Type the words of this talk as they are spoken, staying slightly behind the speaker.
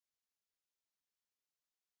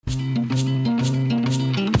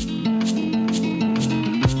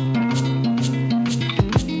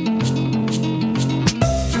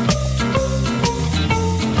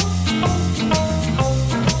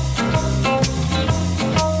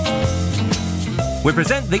We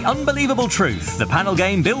present The Unbelievable Truth, the panel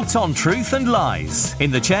game built on truth and lies.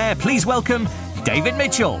 In the chair, please welcome David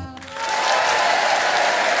Mitchell.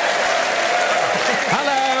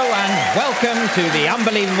 Hello and welcome to The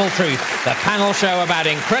Unbelievable Truth, the panel show about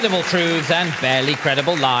incredible truths and barely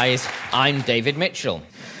credible lies. I'm David Mitchell.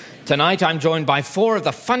 Tonight I'm joined by four of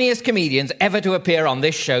the funniest comedians ever to appear on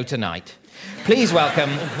this show tonight. Please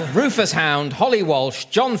welcome Rufus Hound, Holly Walsh,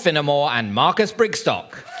 John Finnemore and Marcus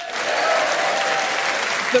Brigstock.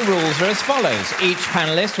 The rules are as follows. Each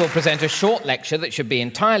panellist will present a short lecture that should be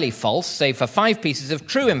entirely false, save for 5 pieces of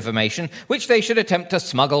true information, which they should attempt to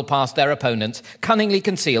smuggle past their opponents, cunningly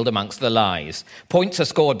concealed amongst the lies. Points are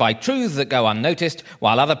scored by truths that go unnoticed,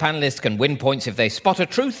 while other panellists can win points if they spot a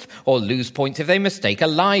truth, or lose points if they mistake a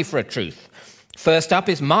lie for a truth. First up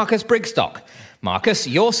is Marcus Brigstock. Marcus,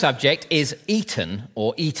 your subject is Eton,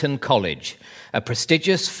 or Eton College, a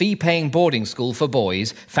prestigious fee-paying boarding school for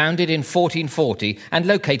boys founded in 1440 and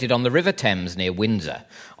located on the River Thames near Windsor.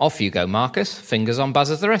 Off you go, Marcus. Fingers on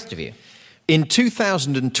buzzers, the rest of you. In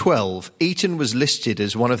 2012, Eton was listed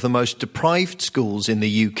as one of the most deprived schools in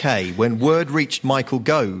the UK when word reached Michael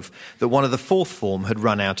Gove that one of the fourth form had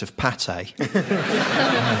run out of pate.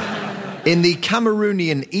 In the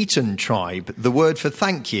Cameroonian Eton tribe, the word for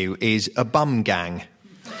thank you is a bum gang.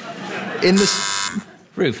 In the...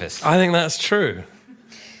 Rufus. I think that's true.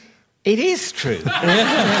 It is true.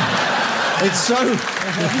 It's so...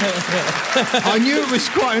 I knew it was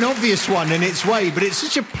quite an obvious one in its way, but it's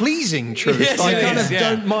such a pleasing truth. Yes, I it kind is, of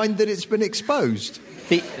yeah. don't mind that it's been exposed.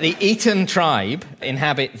 The Eton tribe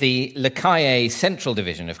inhabit the Lekaye Central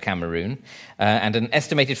Division of Cameroon, and an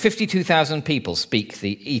estimated 52,000 people speak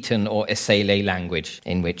the Eton or Esele language,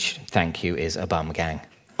 in which thank you is a bum gang.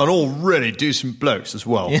 And all really decent blokes as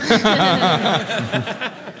well.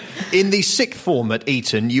 In the sixth form at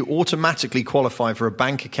Eton, you automatically qualify for a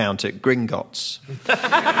bank account at Gringotts.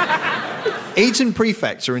 Eton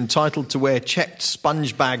prefects are entitled to wear checked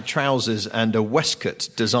sponge bag trousers and a waistcoat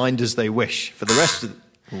designed as they wish. For the rest of...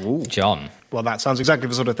 Ooh. John. Well, that sounds exactly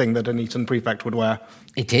the sort of thing that an Eton prefect would wear.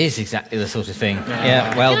 It is exactly the sort of thing.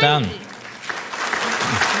 Yeah, well done.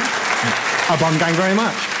 A bum gang very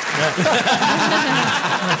much.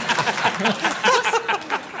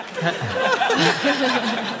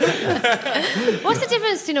 What's the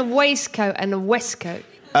difference between a waistcoat and a waistcoat?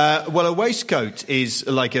 Well, a waistcoat is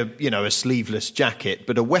like a sleeveless jacket,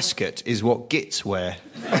 but a waistcoat is what gits wear.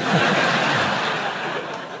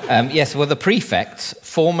 Yes, well, the prefects,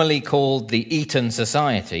 formerly called the Eton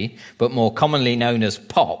Society, but more commonly known as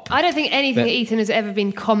POP. I don't think anything at Eton has ever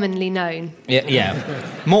been commonly known. Yeah,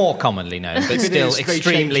 more commonly known, but still is, they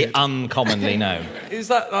extremely change it. uncommonly known. Is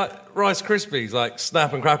that like Rice Krispies, like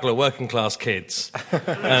Snap and Crackle are working class kids?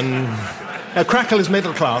 And Now, Crackle is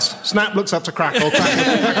middle class. Snap looks up to Crackle.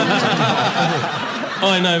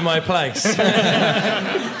 I know my place.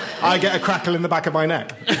 I get a crackle in the back of my neck.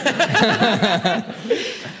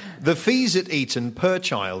 The fees at Eton per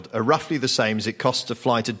child are roughly the same as it costs to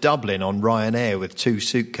fly to Dublin on Ryanair with 2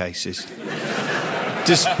 suitcases.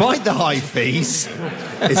 Despite the high fees...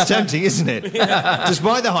 It's tempting, isn't it?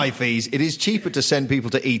 Despite the high fees, it is cheaper to send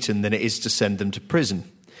people to Eton than it is to send them to prison.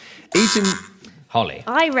 Eton... Holly.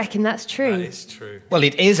 I reckon that's true. That is true. Well,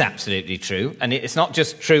 it is absolutely true, and it's not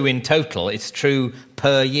just true in total, it's true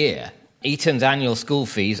per year. Eton's annual school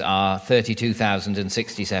fees are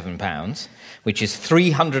 £32,067, which is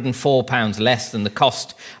 £304 less than the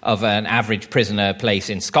cost of an average prisoner place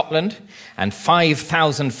in Scotland, and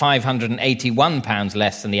 £5,581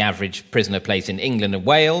 less than the average prisoner place in England and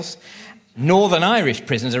Wales. Northern Irish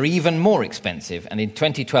prisons are even more expensive, and in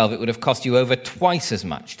 2012 it would have cost you over twice as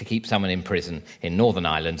much to keep someone in prison in Northern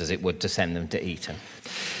Ireland as it would to send them to Eton.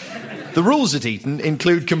 The rules at Eton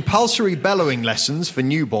include compulsory bellowing lessons for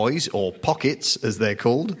new boys, or pockets as they're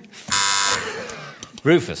called.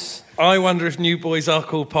 Rufus. I wonder if new boys are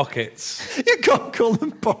called pockets. You can't call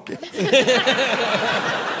them pockets.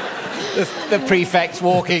 The prefects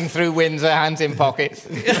walking through Windsor, hands in pockets.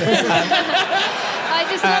 I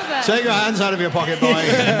just love that. Take your hands out of your pocket, boy.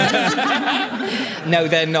 No,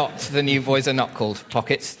 they're not. The new boys are not called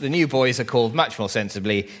pockets. The new boys are called, much more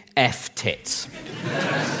sensibly, F-tits.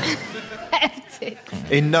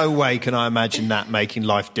 In no way can I imagine that making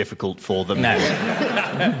life difficult for them. No.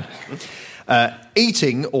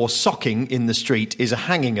 Eating or socking in the street is a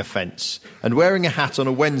hanging offence, and wearing a hat on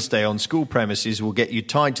a Wednesday on school premises will get you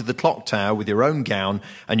tied to the clock tower with your own gown,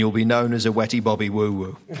 and you'll be known as a wetty bobby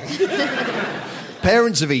woo-woo.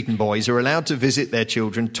 Parents of Eton boys are allowed to visit their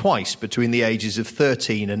children twice between the ages of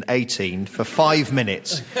 13 and 18 for 5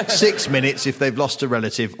 minutes, 6 minutes if they've lost a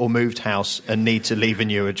relative or moved house and need to leave a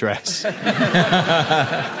new address.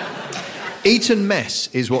 Eton Mess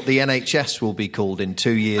is what the NHS will be called in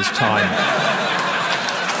 2 years' time.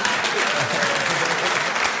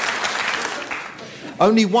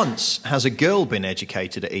 Only once has a girl been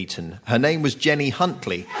educated at Eton. Her name was Jenny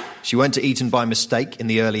Huntley. She went to Eton by mistake in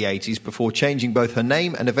the early 80s before changing both her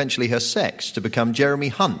name and eventually her sex to become Jeremy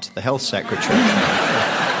Hunt, the health secretary.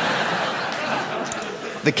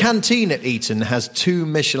 The canteen at Eton has 2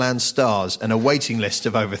 Michelin stars and a waiting list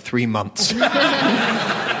of over 3 months.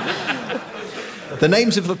 The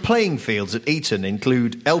names of the playing fields at Eton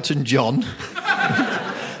include Elton John,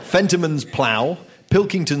 Fenterman's Plough,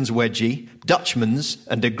 Pilkington's Wedgie, Dutchman's,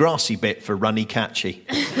 and a grassy bit for Runny Catchy.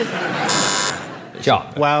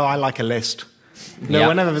 John. Well, I like a list. No, Yep.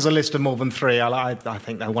 whenever there's a list of more than 3, I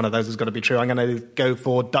think that one of those has got to be true. I'm going to go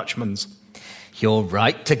for Dutchman's. You're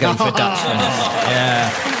right to go for Dutchman's.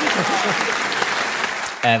 Yeah.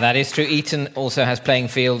 That is true. Eton also has playing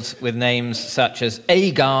fields with names such as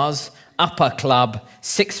Agars, Upper Club,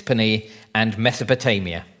 Sixpenny, and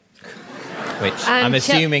Mesopotamia. Which I'm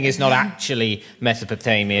assuming is not actually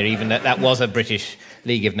Mesopotamia, even that was a British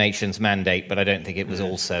League of Nations mandate, but I don't think it was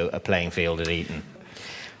also a playing field at Eton.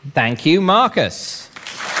 Thank you, Marcus.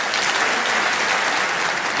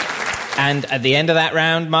 And at the end of that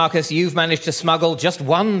round, Marcus, you've managed to smuggle just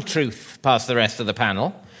one truth past the rest of the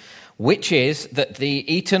panel, which is that the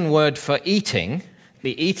Eton word for eating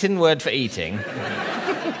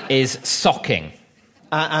is socking.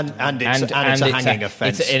 And it's a hanging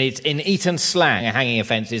offence. It's in Eton slang, a hanging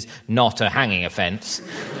offence is not a hanging offence,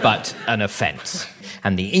 but an offence.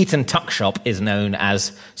 And the Eton tuck shop is known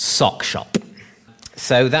as sock shop.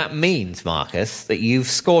 So that means, Marcus, that you've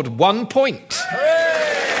scored 1 point.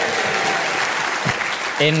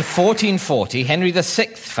 In 1440, Henry VI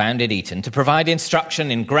founded Eton to provide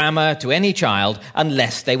instruction in grammar to any child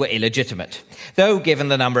unless they were illegitimate. Though, given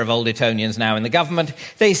the number of old Etonians now in the government,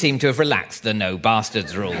 they seem to have relaxed the no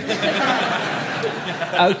bastards rule.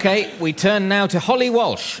 OK, we turn now to Holly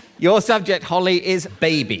Walsh. Your subject, Holly, is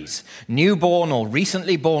babies. Newborn or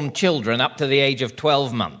recently born children up to the age of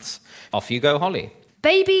 12 months. Off you go, Holly.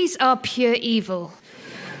 Babies are pure evil.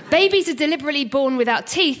 Babies are deliberately born without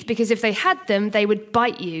teeth because if they had them, they would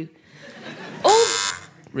bite you.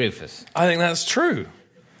 Rufus. I think that's true.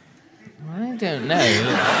 I don't know.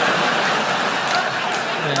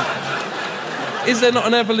 Is there not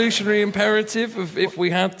an evolutionary imperative of if we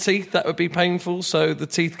had teeth, that would be painful, so the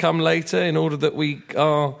teeth come later in order that we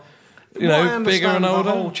are, bigger and older?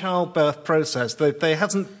 The whole childbirth process, they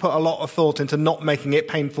hasn't put a lot of thought into not making it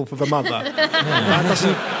painful for the mother.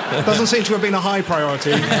 That doesn't seem to have been a high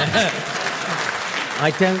priority.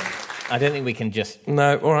 I don't think we can just...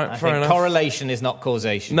 No, all right, fair enough. Correlation is not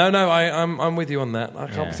causation. No, I'm with you on that. I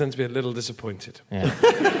can't pretend to be a little disappointed.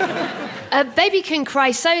 Yeah. A baby can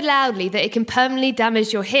cry so loudly that it can permanently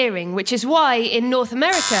damage your hearing, which is why in North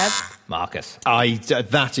America... Marcus.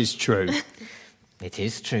 That is true. It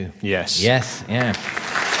is true. Yes. Yes, yeah.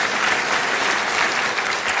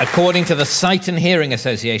 According to the Sight and Hearing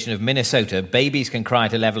Association of Minnesota, babies can cry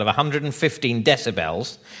at a level of 115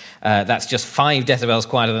 decibels. That's just 5 decibels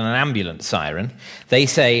quieter than an ambulance siren. They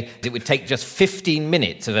say it would take just 15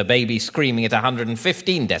 minutes of a baby screaming at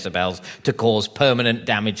 115 decibels to cause permanent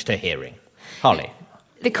damage to hearing. Holly.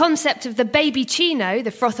 The concept of the baby chino,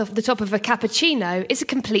 the froth off the top of a cappuccino, is a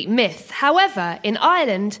complete myth. However, in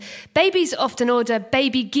Ireland, babies often order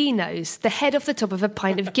baby ginos, the head off the top of a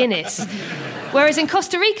pint of Guinness. Whereas in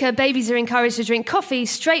Costa Rica, babies are encouraged to drink coffee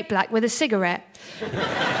straight black with a cigarette.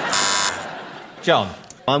 John.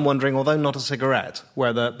 I'm wondering, although not a cigarette,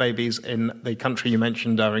 whether babies in the country you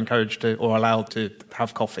mentioned are encouraged to or allowed to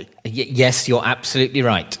have coffee. Yes, you're absolutely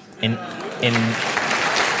right. In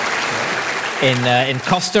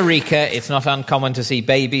Costa Rica, it's not uncommon to see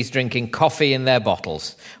babies drinking coffee in their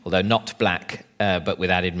bottles, although not black, but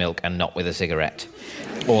with added milk and not with a cigarette.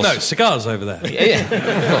 No, cigars over there. Yeah,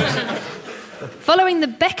 of course. Following the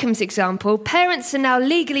Beckhams example, parents are now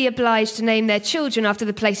legally obliged to name their children after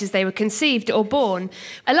the places they were conceived or born.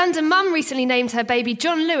 A London mum recently named her baby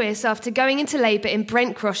John Lewis after going into labour in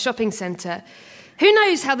Brent Cross shopping centre. Who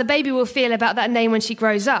knows how the baby will feel about that name when she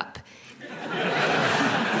grows up?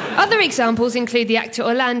 Other examples include the actor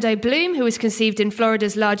Orlando Bloom, who was conceived in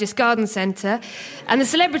Florida's largest garden centre, and the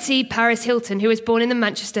celebrity Paris Hilton, who was born in the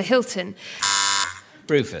Manchester Hilton.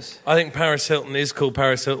 Rufus. I think Paris Hilton is called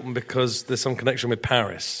Paris Hilton because there's some connection with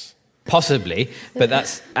Paris. Possibly, but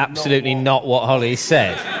that's absolutely not what Holly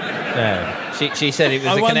said. No. She said it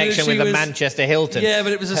was a connection with the Manchester Hilton. Yeah,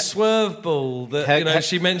 but it was a swerve ball that,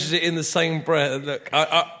 she mentioned it in the same breath. Look,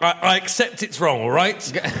 I accept it's wrong, all right?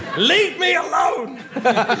 Leave me alone!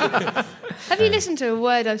 Have you listened to a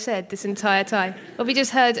word I've said this entire time? Or have you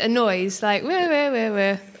just heard a noise like,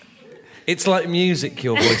 where? It's like music,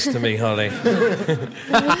 your voice to me, Holly.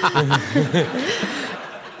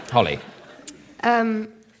 Holly.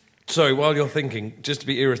 Sorry, while you're thinking, just to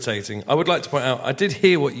be irritating, I would like to point out, I did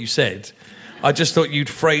hear what you said. I just thought you'd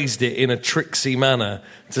phrased it in a tricksy manner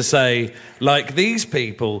to say, like these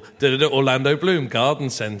people did it at Orlando Bloom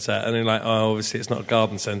Garden Centre, and you're like, oh, obviously it's not a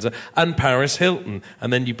garden centre, and Paris Hilton.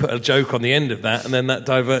 And then you put a joke on the end of that, and then that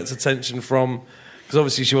diverts attention from... Because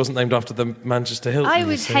obviously she wasn't named after the Manchester Hilton. I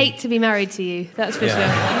would hate to be married to you, that's for sure.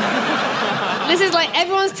 This is like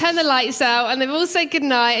everyone's turned the lights out and they've all said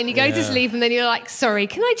goodnight and you go to sleep and then you're like, sorry,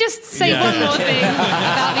 can I just say one more thing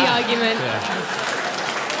about the argument?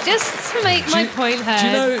 Yeah. Just to make my point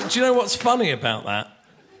heard. Do you know what's funny about that?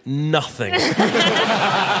 Nothing.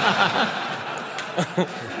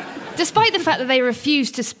 Despite the fact that they refuse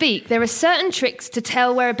to speak, there are certain tricks to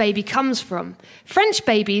tell where a baby comes from. French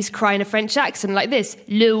babies cry in a French accent like this,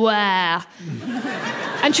 Loire,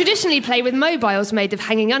 and traditionally play with mobiles made of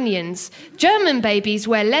hanging onions. German babies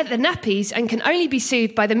wear leather nappies and can only be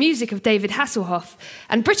soothed by the music of David Hasselhoff.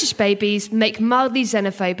 And British babies make mildly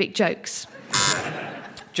xenophobic jokes.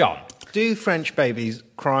 John. Do French babies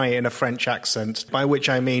cry in a French accent, by which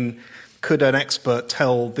I mean... Could an expert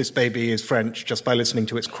tell this baby is French just by listening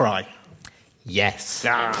to its cry? Yes.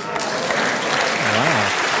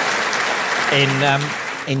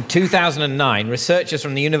 In 2009, researchers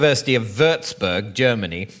from the University of Würzburg,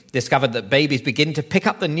 Germany, discovered that babies begin to pick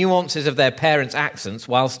up the nuances of their parents' accents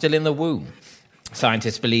while still in the womb.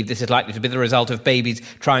 Scientists believe this is likely to be the result of babies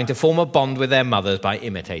trying to form a bond with their mothers by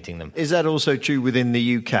imitating them. Is that also true within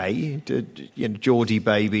the UK? Geordie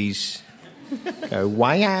babies... Go,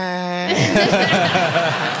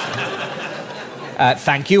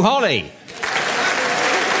 thank you, Holly.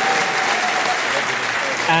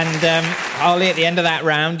 And, Holly, at the end of that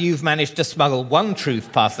round, you've managed to smuggle one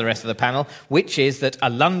truth past the rest of the panel, which is that a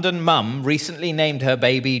London mum recently named her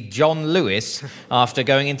baby John Lewis after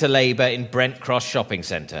going into labour in Brent Cross Shopping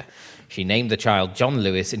Centre. She named the child John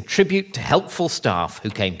Lewis in tribute to helpful staff who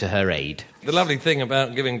came to her aid. The lovely thing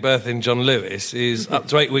about giving birth in John Lewis is up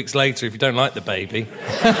to 8 weeks later, if you don't like the baby...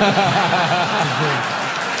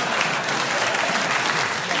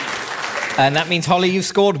 And that means, Holly, you've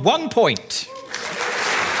scored 1 point.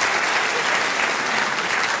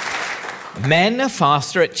 Men are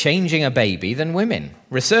faster at changing a baby than women.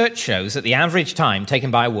 Research shows that the average time taken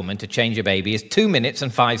by a woman to change a baby is 2 minutes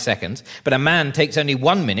and 5 seconds, but a man takes only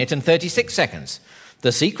 1 minute and 36 seconds.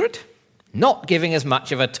 The secret? Not giving as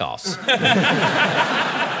much of a toss.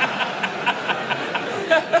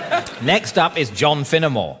 Next up is John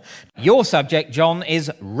Finnemore. Your subject, John, is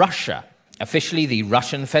Russia. Officially the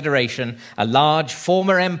Russian Federation, a large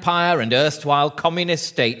former empire and erstwhile communist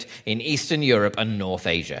state in Eastern Europe and North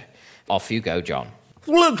Asia. Off you go, John.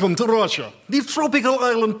 Welcome to Russia, the tropical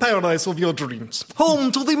island paradise of your dreams,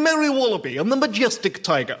 home to the merry wallaby and the majestic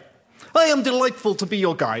tiger. I am delightful to be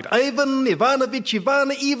your guide, Ivan Ivanovich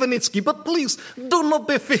Ivanitsky, but please, do not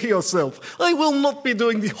befear yourself. I will not be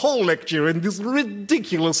doing the whole lecture in this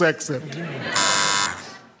ridiculous accent.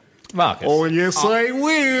 Marcus. Oh, yes, I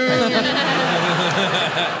will.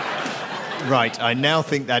 Right, I now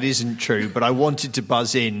think that isn't true, but I wanted to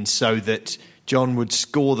buzz in so that John would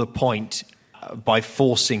score the point by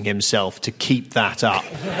forcing himself to keep that up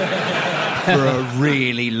for a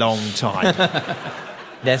really long time.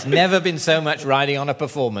 There's never been so much riding on a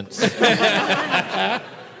performance.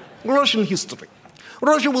 Russian history.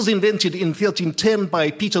 Russia was invented in 1310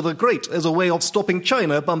 by Peter the Great as a way of stopping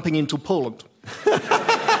China bumping into Poland.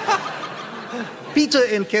 Peter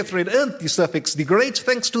and Catherine earned the suffix the Great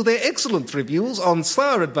thanks to their excellent reviews on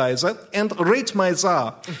Tsar Advisor and Rate My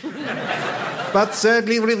Tsar. But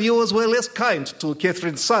sadly, reviewers were less kind to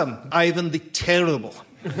Catherine's son, Ivan the Terrible.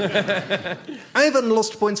 Ivan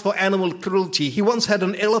lost points for animal cruelty. He once had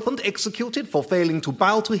an elephant executed for failing to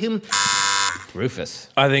bow to him. Rufus.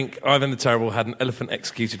 I think Ivan the Terrible had an elephant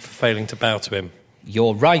executed for failing to bow to him.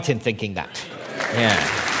 You're right in thinking that. Yeah.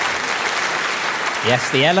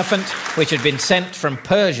 Yes, the elephant, which had been sent from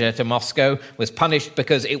Persia to Moscow, was punished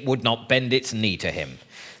because it would not bend its knee to him.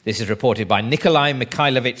 This is reported by Nikolai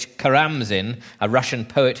Mikhailovich Karamzin, a Russian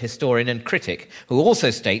poet, historian and critic, who also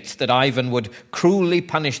states that Ivan would cruelly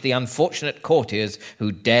punish the unfortunate courtiers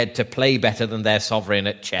who dared to play better than their sovereign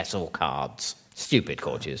at chess or cards. Stupid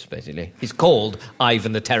courtiers, basically. He's called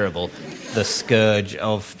Ivan the Terrible, the scourge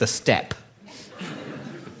of the steppe.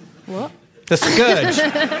 What? The scourge.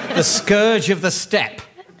 The scourge of the steppe.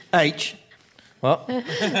 H. What? Oh,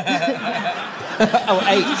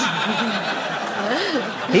 H.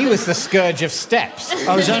 He was the scourge of steppes.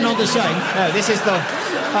 Oh, is that not the same? No, this is the...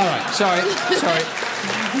 All right, sorry.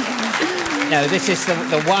 No, this is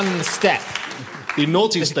the one step. The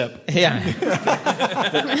naughty step. Yeah.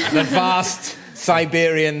 The vast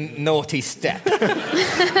Siberian naughty steppe.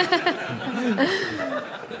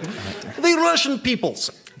 The Russian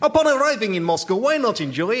peoples. Upon arriving in Moscow, why not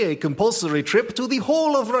enjoy a compulsory trip to the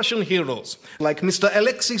Hall of Russian Heroes, like Mr.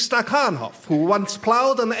 Alexei Stakhanov, who once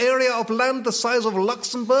plowed an area of land the size of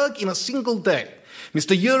Luxembourg in a single day.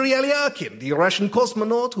 Mr. Yuri Alyakin, the Russian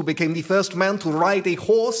cosmonaut who became the first man to ride a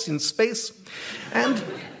horse in space. And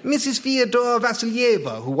Mrs. Fyodora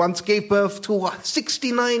Vasilyeva, who once gave birth to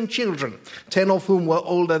 69 children, 10 of whom were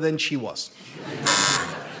older than she was.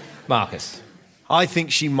 Marcus. I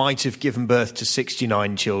think she might have given birth to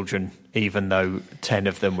 69 children, even though 10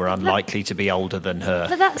 of them were unlikely to be older than her.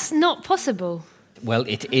 But that's not possible. Well,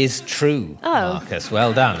 it is true, Oh. Marcus.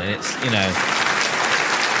 Well done. And it's,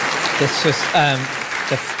 this was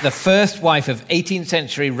the first wife of 18th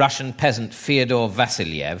century Russian peasant Fyodor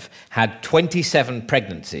Vasilyev had 27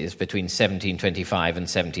 pregnancies between 1725 and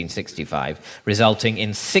 1765, resulting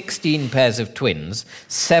in 16 pairs of twins,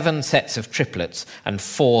 7 sets of triplets, and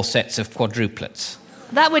 4 sets of quadruplets.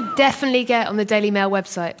 That would definitely get on the Daily Mail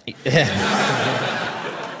website.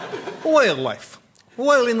 Wildlife.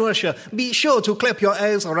 While in Russia, be sure to clap your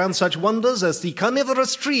eyes around such wonders as the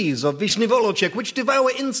carnivorous trees of Vishnevolochysk, which devour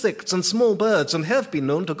insects and small birds and have been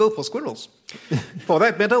known to go for squirrels. For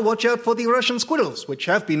that matter, watch out for the Russian squirrels, which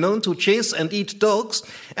have been known to chase and eat dogs,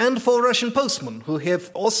 and for Russian postmen, who have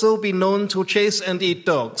also been known to chase and eat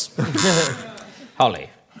dogs. Holly.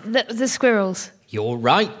 The squirrels. You're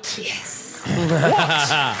right. Yes.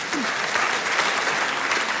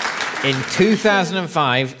 In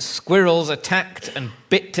 2005, squirrels attacked and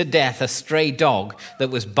bit to death a stray dog that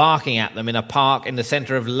was barking at them in a park in the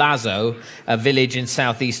centre of Lazo, a village in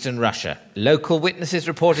southeastern Russia. Local witnesses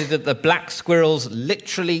reported that the black squirrels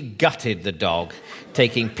literally gutted the dog,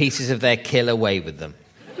 taking pieces of their kill away with them.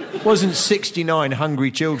 Wasn't 69 hungry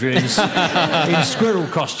children in squirrel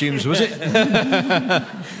costumes, was it?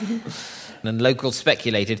 And locals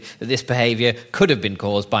speculated that this behaviour could have been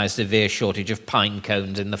caused by a severe shortage of pine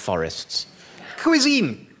cones in the forests.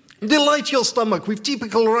 Cuisine. Delight your stomach with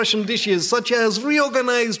typical Russian dishes such as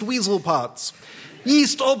reorganized weasel parts,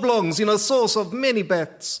 yeast oblongs in a sauce of many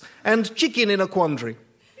bats, and chicken in a quandary.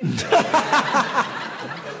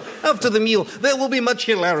 After the meal, there will be much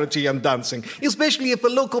hilarity and dancing, especially if the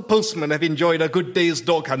local postmen have enjoyed a good day's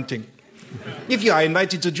dog hunting. If you are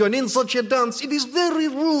invited to join in such a dance, it is very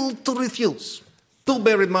rude to refuse. Do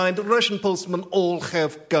bear in mind, Russian postmen all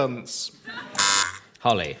have guns.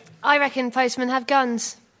 Holly. I reckon postmen have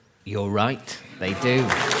guns. You're right, they do.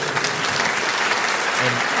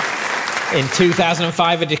 In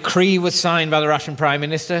 2005, a decree was signed by the Russian Prime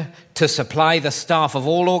Minister to supply the staff of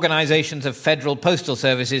all organisations of federal postal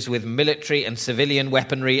services with military and civilian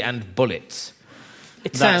weaponry and bullets.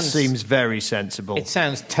 That seems very sensible. It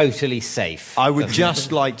sounds totally safe. I would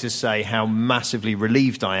just like to say how massively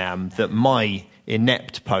relieved I am that my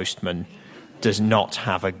inept postman does not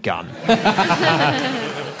have a gun.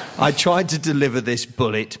 I tried to deliver this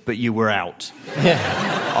bullet, but you were out.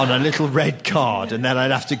 Yeah. On a little red card, and then I'd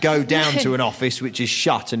have to go down to an office which is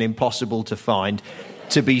shut and impossible to find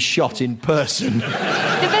to be shot in person.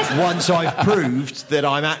 Once I've proved that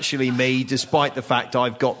I'm actually me, despite the fact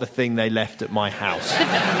I've got the thing they left at my house.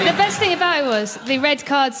 The best thing about it was the red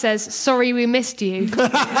card says, "Sorry we missed you."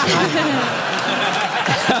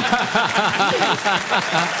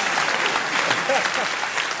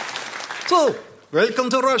 So, welcome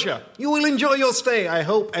to Russia. You will enjoy your stay, I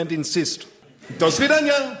hope, and insist. Do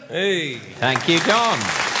svidaniya. Hey. Thank you, John.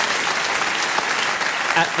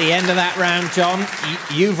 At the end of that round, John,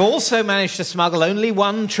 you've also managed to smuggle only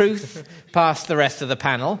one truth past the rest of the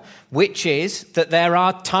panel, which is that there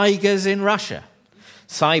are tigers in Russia.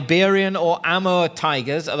 Siberian or Amur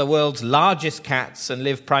tigers are the world's largest cats and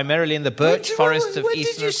live primarily in the birch forests of eastern... When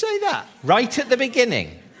did you say that? Right at the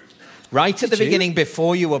beginning. Right at the beginning,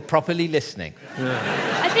 before you were properly listening.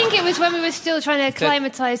 I think it was when we were still trying to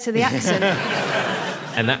acclimatise to the accent.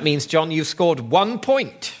 And that means, John, you've scored 1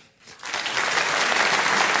 point.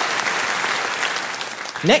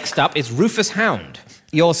 Next up is Rufus Hound.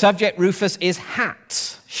 Your subject, Rufus, is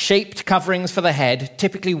hats. Shaped coverings for the head,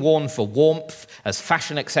 typically worn for warmth, as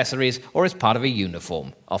fashion accessories, or as part of a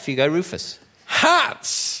uniform. Off you go, Rufus.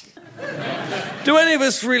 Hats! Do any of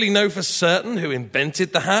us really know for certain who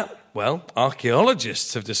invented the hat? Well,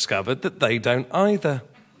 archaeologists have discovered that they don't either.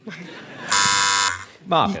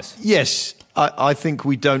 Marcus. Yes, I think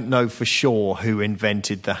we don't know for sure who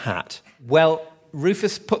invented the hat. Well,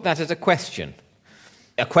 Rufus put that as a question.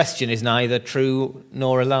 a question is neither true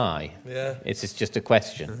nor a lie. Yeah. It's just a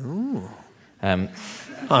question. I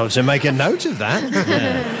want to make a note of that.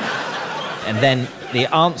 And then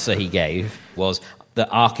the answer he gave was that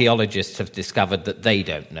archaeologists have discovered that they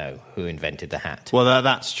don't know who invented the hat. Well,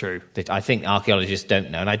 that's true. I think archaeologists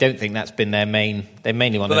don't know, and I don't think that's been their main... They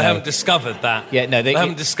mainly want to know... But they haven't discovered that. Yeah, no, they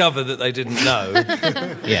haven't discovered that they didn't know.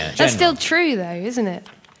 Yeah, That's still true, though, isn't it?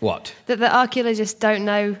 What? That the archaeologists don't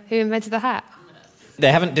know who invented the hat.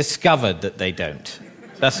 They haven't discovered that they don't.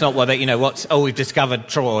 That's not what they... we've discovered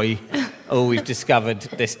Troy. Oh, we've discovered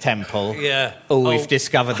this temple. Yeah. Oh, we've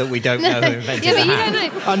discovered that we don't know who invented the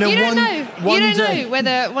hat. You don't know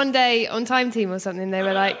whether one day on Time Team or something they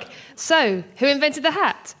were like, so, who invented the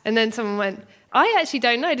hat? And then someone went, I actually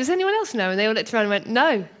don't know. Does anyone else know? And they all looked around and went,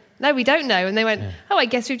 no, we don't know. And they went, I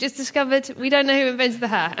guess we've just discovered we don't know who invented the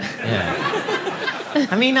hat. Yeah.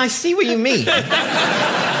 I mean, I see what you mean.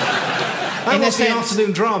 That was the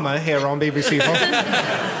afternoon drama here on BBC 4.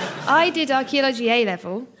 I did archaeology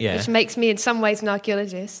A-level, Yeah. which makes me in some ways an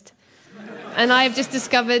archaeologist. And I have just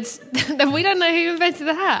discovered that we don't know who invented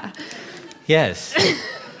the hat. Yes.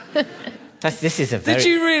 This is a very... Did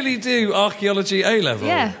you really do archaeology A-level?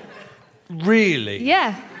 Yeah. Really?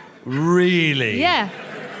 Yeah. Really? Yeah.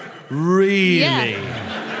 Really?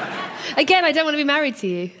 Yeah. Again, I don't want to be married to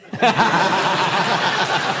you.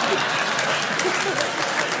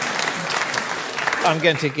 I'm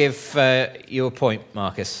going to give you a point,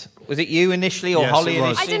 Marcus. Was it you initially or Yes, Holly it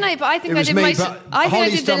was. initially? I don't know, but I think It I was did me, most. but I think I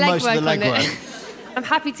Holly's did the done most of legwork the on it. legwork. I'm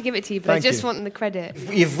happy to give it to you, but I Thank just you. want the credit.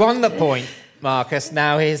 You've won the point, Marcus.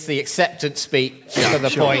 Now here's the acceptance speech for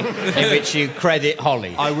the point in which you credit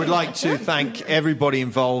Holly. I would like to thank everybody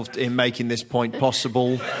involved in making this point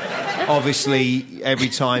possible. Obviously, every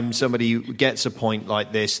time somebody gets a point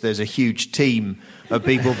like this, there's a huge team of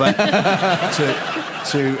people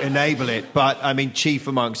to enable it. But, I mean, chief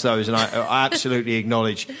amongst those, and I absolutely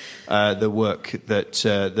acknowledge the work that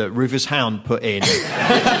Rufus Hound put in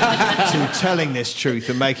to telling this truth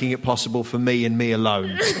and making it possible for me and me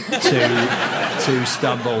alone to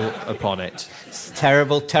stumble upon it. It's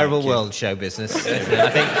terrible world show business. I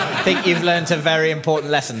think you've learnt a very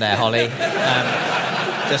important lesson there, Holly.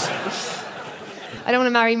 I don't want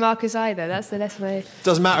to marry Marcus either. That's the lesson I...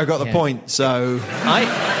 Doesn't matter, I got the point, so...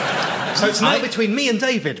 So it's now between me and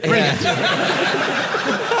David. Brilliant.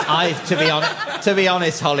 To be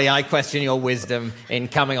honest, Holly, I question your wisdom in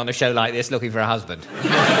coming on a show like this looking for a husband. Yeah,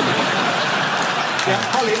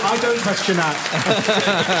 Holly, I don't question that.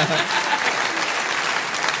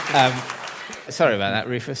 Sorry about that,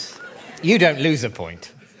 Rufus. You don't lose a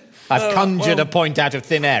point. I've conjured a point out of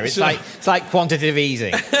thin air. It's like quantitative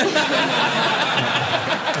easing.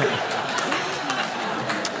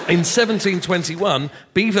 In 1721,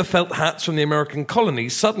 beaver felt hats from the American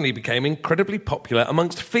colonies suddenly became incredibly popular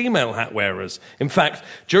amongst female hat wearers. In fact,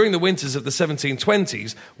 during the winters of the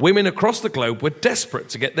 1720s, women across the globe were desperate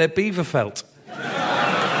to get their beaver felt.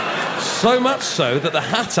 So much so that the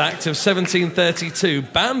Hat Act of 1732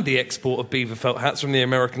 banned the export of beaver felt hats from the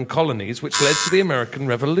American colonies, which led to the American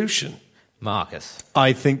Revolution. Marcus.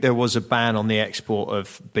 I think there was a ban on the export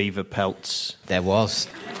of beaver pelts. There was.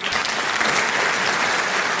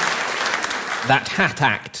 That Hat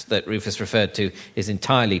Act that Rufus referred to is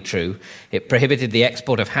entirely true. It prohibited the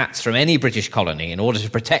export of hats from any British colony in order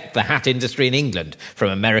to protect the hat industry in England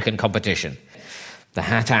from American competition. The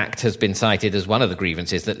Hat Act has been cited as one of the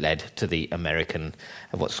grievances that led to the American,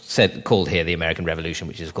 called here the American Revolution,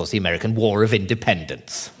 which is, of course, the American War of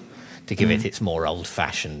Independence, to give it its more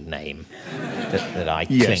old-fashioned name that I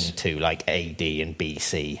cling to, like AD and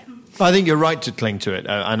BC. I think you're right to cling to it,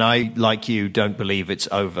 and I, like you, don't believe it's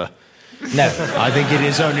over. No. I think it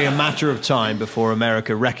is only a matter of time before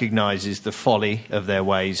America recognises the folly of their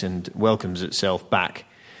ways and welcomes itself back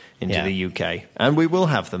into the UK. And we will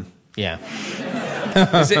have them. Yeah.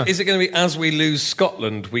 Is it going to be as we lose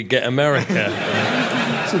Scotland, we get America?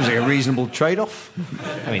 Seems like a reasonable trade-off.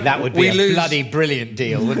 I mean, that would be a bloody brilliant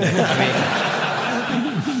deal, wouldn't it?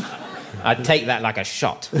 I mean, I'd take that like a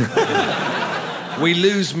shot. We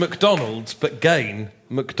lose McDonald's, but gain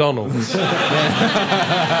McDonald's.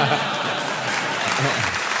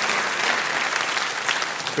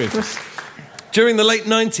 During the late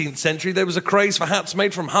 19th century, there was a craze for hats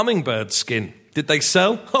made from hummingbird skin. Did they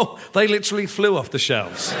sell? Oh, they literally flew off the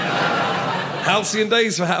shelves. Halcyon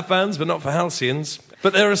days for hat fans, but not for halcyons.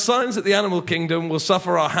 But there are signs that the animal kingdom will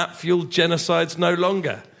suffer our hat-fueled genocides no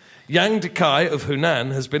longer. Yang Dekai of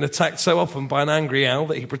Hunan has been attacked so often by an angry owl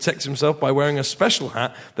that he protects himself by wearing a special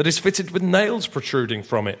hat that is fitted with nails protruding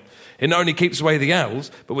from it. It not only keeps away the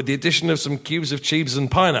owls, but with the addition of some cubes of cheese and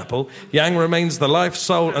pineapple, Yang remains the life,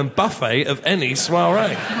 soul and buffet of any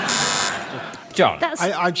soiree. John.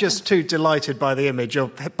 I'm just too delighted by the image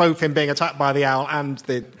of both him being attacked by the owl and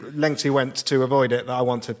the lengths he went to avoid it that I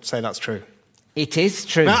want to say that's true. It is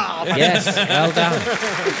true. Yes, well done.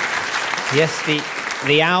 Yes,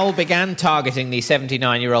 the owl began targeting the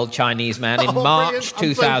 79-year-old Chinese man in March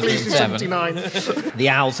 2007. The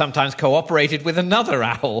owl sometimes cooperated with another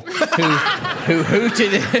owl who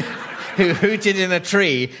hooted in a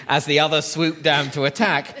tree as the other swooped down to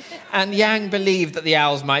attack. And Yang believed that the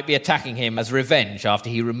owls might be attacking him as revenge after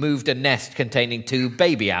he removed a nest containing 2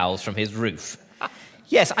 baby owls from his roof.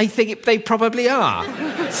 Yes, I think they probably are.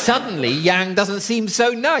 Suddenly, Yang doesn't seem so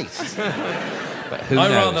nice. But who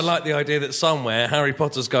knows? I rather like the idea that somewhere Harry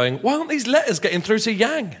Potter's going, why aren't these letters getting through to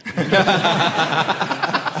Yang?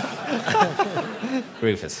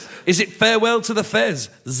 Rufus. Is it farewell to the fez,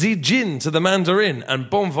 zijin to the mandarin, and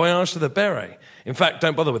bon voyage to the beret? In fact,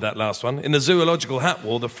 don't bother with that last one. In the zoological hat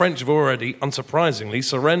war, the French have already, unsurprisingly,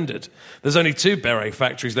 surrendered. There's only 2 beret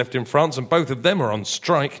factories left in France, and both of them are on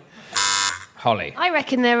strike. Holly. I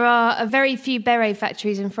reckon there are a very few beret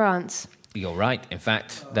factories in France. You're right. In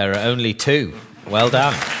fact, there are only 2. Well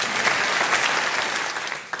done.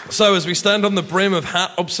 So, as we stand on the brim of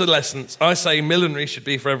hat obsolescence, I say millinery should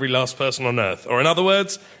be for every last person on Earth. Or in other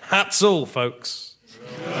words, hats all, folks.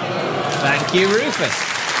 Thank you, Rufus.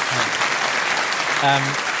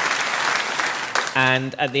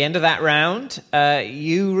 And at the end of that round,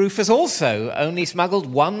 you, Rufus, also only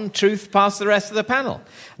smuggled 1 truth past the rest of the panel,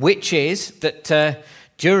 which is that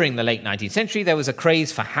during the late 19th century, there was a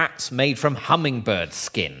craze for hats made from hummingbird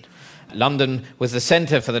skin. London was the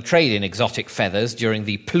centre for the trade in exotic feathers during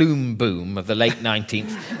the plume boom of the late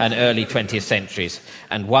 19th and early 20th centuries.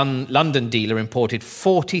 And one London dealer imported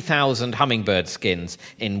 40,000 hummingbird skins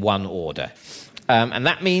in one order. And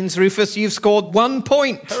that means, Rufus, you've scored 1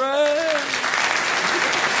 point. Hooray!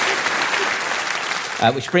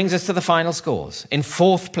 Which brings us to the final scores. In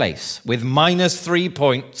 4th place, with -3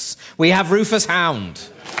 points, we have Rufus Hound.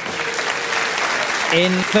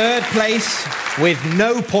 In 3rd place, with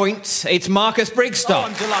no points, it's Marcus Brigstock. Oh,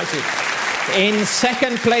 I'm delighted. In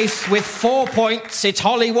 2nd place, with 4 points, it's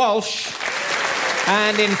Holly Walsh.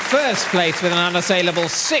 And in 1st place, with an unassailable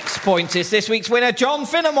 6 points, is this week's winner, John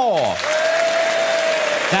Finnemore.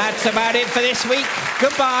 That's about it for this week.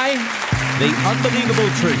 Goodbye. The Unbelievable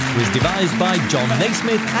Truth was devised by John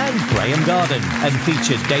Naismith and Graham Garden and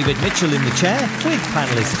featured David Mitchell in the chair with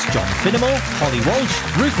panellists John Finnemore, Holly Walsh,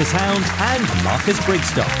 Rufus Hound and Marcus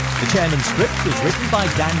Brigstock. The chairman's script was written by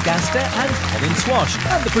Dan Gaster and Colin Swash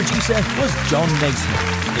and the producer was John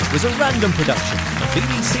Naismith. It was a random production of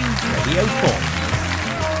BBC Radio 4.